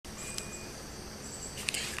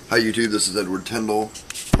Hi YouTube, this is Edward Tyndall.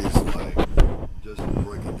 It's like just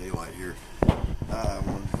breaking daylight here. I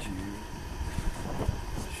wanted to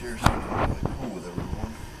share something really cool with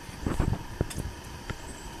everyone.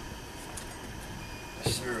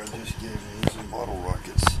 Sarah just gave me some bottle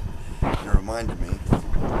rockets. It reminded me,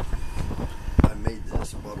 I made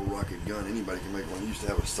this bottle rocket gun. Anybody can make one. You used to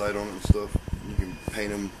have a sight on it and stuff. You can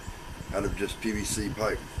paint them out of just PVC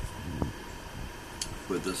pipe.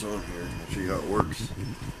 Put this on here and show you how it works.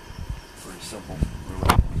 Pretty simple,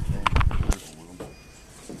 really.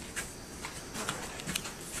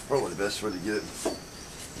 Probably the best way to get it is to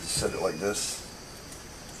set it like this.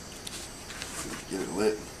 Get it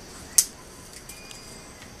lit.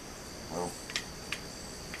 Well,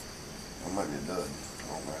 that might be a dud. I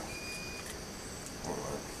don't know.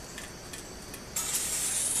 Alright.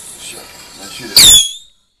 Shut. Now shoot it.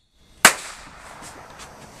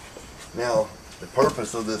 Now, the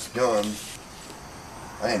purpose of this gun,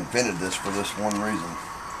 I invented this for this one reason.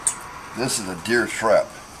 This is a deer trap.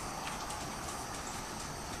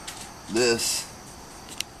 There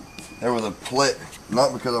was a play,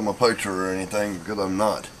 not because I'm a poacher or anything, because I'm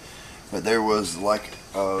not, but there was like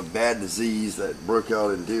a bad disease that broke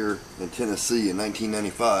out in deer in Tennessee in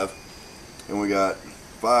 1995, and we got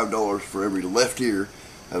 $5 for every left ear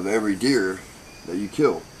of every deer that you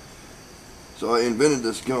kill. So I invented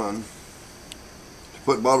this gun to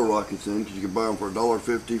put bottle rockets in, because you can buy them for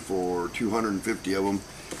 $1.50 for 250 of them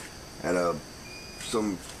at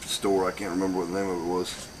some store. I can't remember what the name of it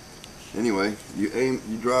was. Anyway, you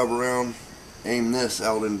drive around, aim this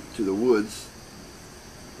out into the woods,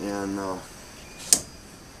 and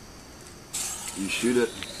you shoot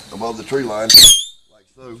it above the tree line, like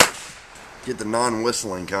so. Get the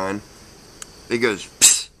non-whistling kind. It goes,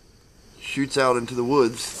 psst, shoots out into the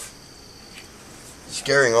woods,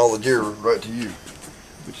 scaring all the deer right to you,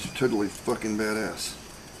 which is totally fucking badass.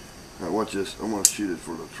 Alright, watch this. I'm gonna shoot it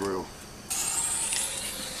for the trail.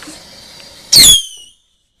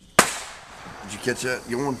 Did you catch that?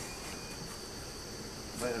 Get one?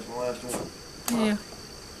 That's my last one. Yeah.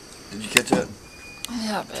 Did you catch that?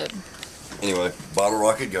 Yeah, babe. Anyway, bottle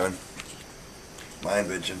rocket gun. My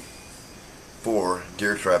invention. For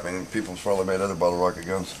deer trapping. People's probably made other bottle rocket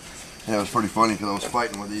guns. And it was pretty funny because I was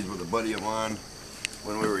fighting with these with a buddy of mine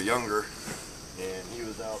when we were younger. And he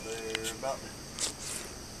was out there about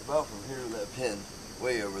from here to that pin.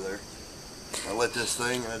 Way over there. I lit this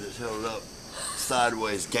thing and I just held it up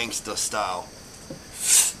sideways, gangsta style.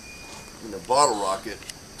 And the bottle rocket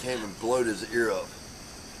came and blowed his ear up.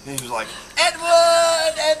 And he was like,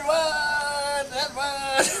 Edward, Edward,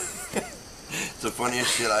 Edward. It's the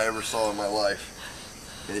funniest shit I ever saw in my life.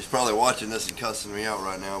 And he's probably watching this and cussing me out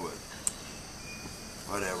right now, but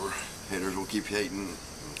whatever. Haters will keep hating.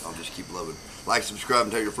 I'll just keep loving. Like, subscribe,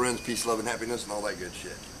 and tell your friends. Peace, love, and happiness, and all that good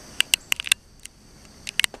shit.